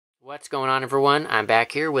What's going on, everyone? I'm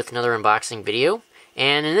back here with another unboxing video,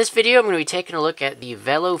 and in this video I'm going to be taking a look at the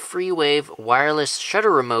Vello FreeWave wireless shutter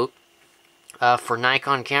remote for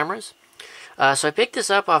Nikon cameras. So I picked this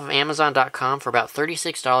up off of Amazon.com for about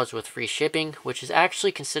 $36 with free shipping, which is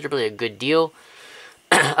actually considerably a good deal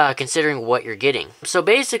considering what you're getting. So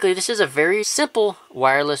basically this is a very simple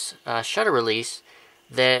wireless shutter release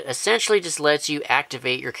that essentially just lets you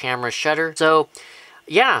activate your camera's shutter. So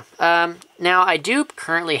yeah, now I do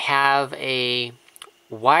currently have a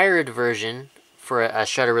wired version for a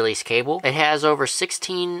shutter release cable. It has over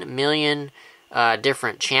 16 million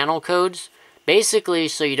different channel codes, basically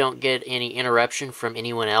so you don't get any interruption from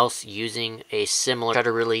anyone else using a similar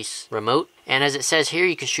shutter release remote. And as it says here,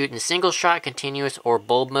 you can shoot in single shot, continuous, or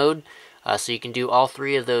bulb mode, so you can do all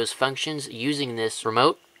three of those functions using this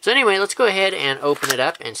remote. So anyway, let's go ahead and open it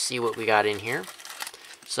up and see what we got in here.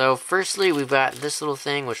 So firstly, we've got this little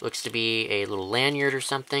thing, which looks to be a little lanyard or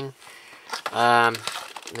something.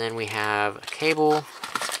 Then we have a cable.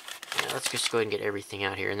 Yeah, let's just go ahead and get everything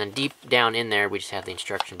out here. And then deep down in there, we just have the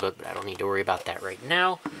instruction book, but I don't need to worry about that right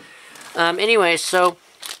now. Anyway, so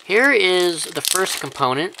here is the first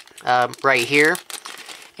component right here.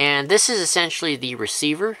 And this is essentially the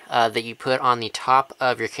receiver that you put on the top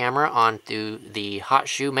of your camera onto the hot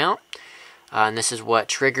shoe mount. And this is what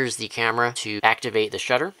triggers the camera to activate the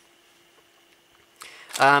shutter.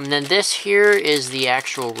 Then this here is the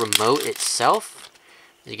actual remote itself.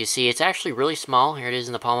 As you can see, it's actually really small. Here it is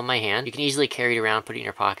in the palm of my hand. You can easily carry it around, put it in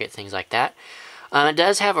your pocket, things like that. It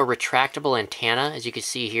does have a retractable antenna, as you can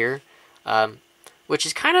see here, which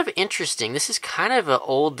is kind of interesting. This is kind of an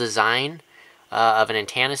old design of an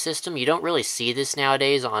antenna system. You don't really see this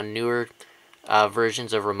nowadays on newer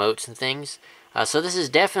versions of remotes and things. So this is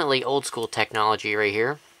definitely old school technology right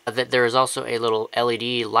here. There is also a little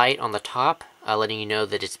LED light on the top, letting you know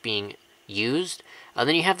that it's being used.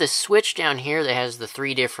 Then you have this switch down here that has the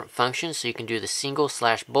three different functions. So you can do the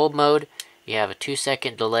single/bulb mode. You have a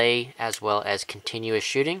 2-second delay as well as continuous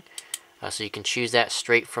shooting. So you can choose that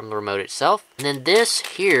straight from the remote itself. And then this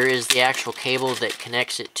here is the actual cable that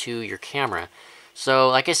connects it to your camera. So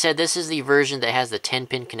like I said, this is the version that has the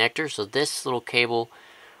 10-pin connector. So this little cable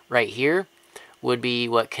right here would be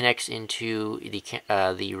what connects into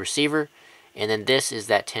the receiver, and then this is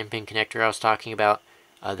that 10-pin connector I was talking about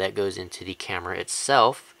that goes into the camera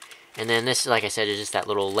itself. And then this, like I said, is just that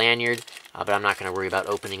little lanyard, but I'm not going to worry about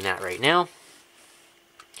opening that right now.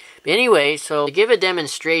 But anyway, so to give a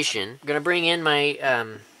demonstration, I'm going to bring in my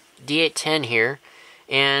D810 here.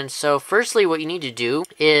 And so firstly, what you need to do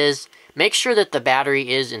is make sure that the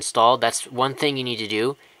battery is installed. That's one thing you need to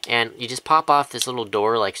do. And you just pop off this little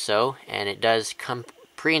door like so, and it does come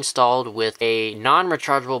pre-installed with a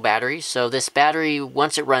non-rechargeable battery. So this battery,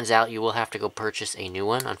 once it runs out, you will have to go purchase a new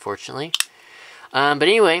one, unfortunately. But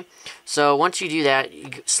anyway, so once you do that, you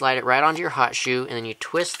slide it right onto your hot shoe, and then you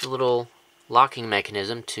twist the little locking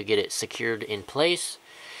mechanism to get it secured in place.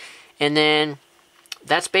 And then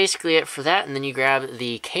that's basically it for that. And then you grab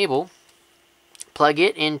the cable, plug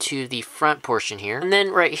it into the front portion here, and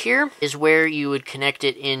then right here is where you would connect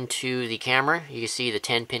it into the camera. You can see the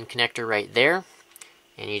 10-pin connector right there,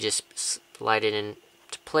 and you just slide it into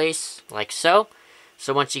place like so.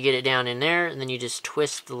 So once you get it down in there, and then you just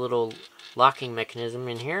twist the little locking mechanism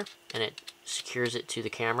in here, and it secures it to the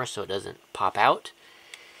camera so it doesn't pop out.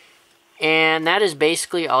 And that is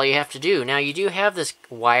basically all you have to do. Now you do have this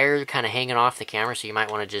wire kind of hanging off the camera, so you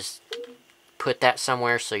might want to just put that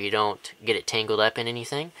somewhere so you don't get it tangled up in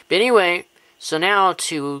anything. But anyway, so now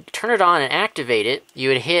to turn it on and activate it, you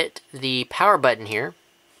would hit the power button here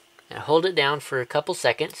and hold it down for a couple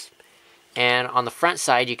seconds. And on the front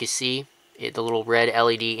side, you can see the little red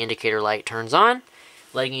LED indicator light turns on,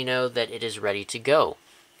 letting you know that it is ready to go.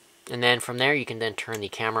 And then from there, you can then turn the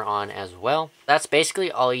camera on as well. That's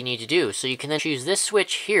basically all you need to do. So you can then choose this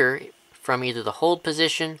switch here from either the hold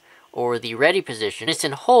position or the ready position. When it's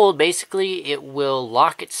in hold, basically it will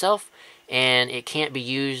lock itself and it can't be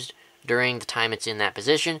used during the time it's in that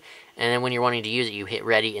position. And then when you're wanting to use it, you hit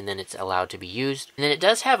ready and then it's allowed to be used. And then it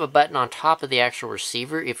does have a button on top of the actual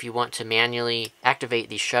receiver if you want to manually activate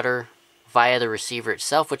the shutter via the receiver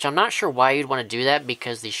itself, which I'm not sure why you'd want to do that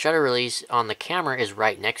because the shutter release on the camera is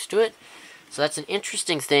right next to it. So that's an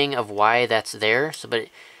interesting thing of why that's there. So, but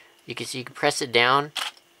you can see you can press it down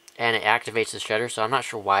and it activates the shutter, so I'm not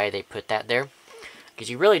sure why they put that there,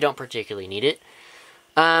 because you really don't particularly need it.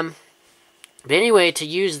 But anyway, to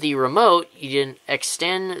use the remote, you can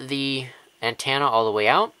extend the antenna all the way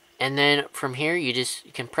out, and then from here you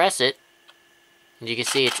can press it, and you can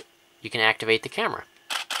see you can activate the camera.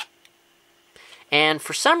 And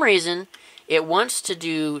for some reason, It wants to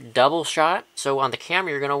do double shot, so on the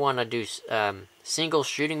camera you're going to want to do single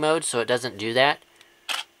shooting mode, so it doesn't do that.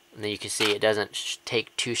 And then you can see it doesn't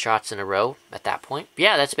take 2 shots in a row at that point. But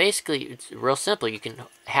yeah, that's basically, it's real simple. You can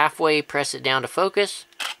halfway press it down to focus,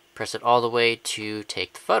 press it all the way to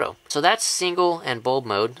take the photo. So that's single and bulb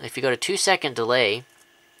mode. If you go to 2-second delay,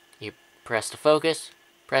 you press the focus,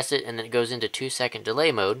 press it, and then it goes into 2-second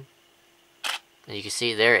delay mode. And you can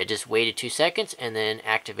see there, it just waited 2 seconds and then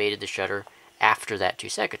activated the shutter after that 2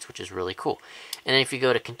 seconds, which is really cool. And then if you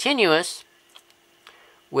go to continuous,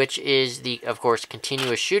 which is the, of course,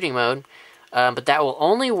 continuous shooting mode, but that will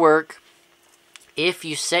only work if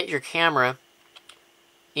you set your camera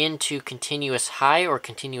into continuous high or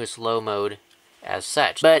continuous low mode as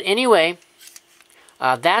such. But anyway,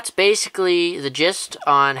 that's basically the gist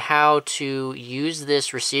on how to use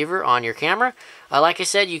this receiver on your camera. Like I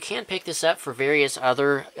said, you can pick this up for various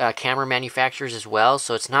other camera manufacturers as well,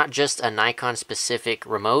 so it's not just a Nikon specific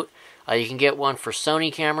remote. You can get one for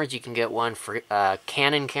Sony cameras, you can get one for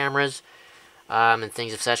Canon cameras, and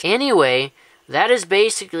things of such. Anyway, that is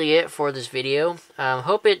basically it for this video.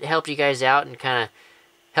 Hope it helped you guys out and kind of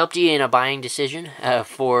helped you in a buying decision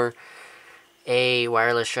for a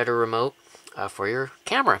wireless shutter remote for your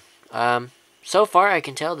camera. So far, I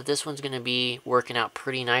can tell that this one's going to be working out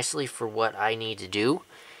pretty nicely for what I need to do.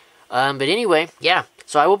 But anyway, yeah.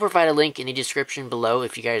 So I will provide a link in the description below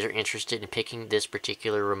if you guys are interested in picking this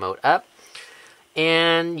particular remote up.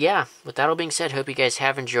 And yeah, with that all being said, hope you guys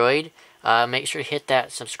have enjoyed. Make sure to hit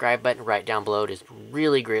that subscribe button right down below. It is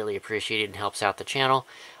really greatly appreciated and helps out the channel.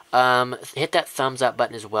 Hit that thumbs up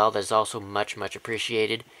button as well. That is also much, much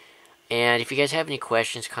appreciated. And if you guys have any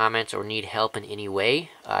questions, comments, or need help in any way,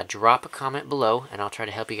 drop a comment below, and I'll try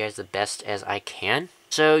to help you guys the best as I can.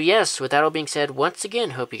 So yes, with that all being said, once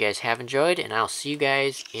again, hope you guys have enjoyed, and I'll see you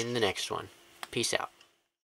guys in the next one. Peace out.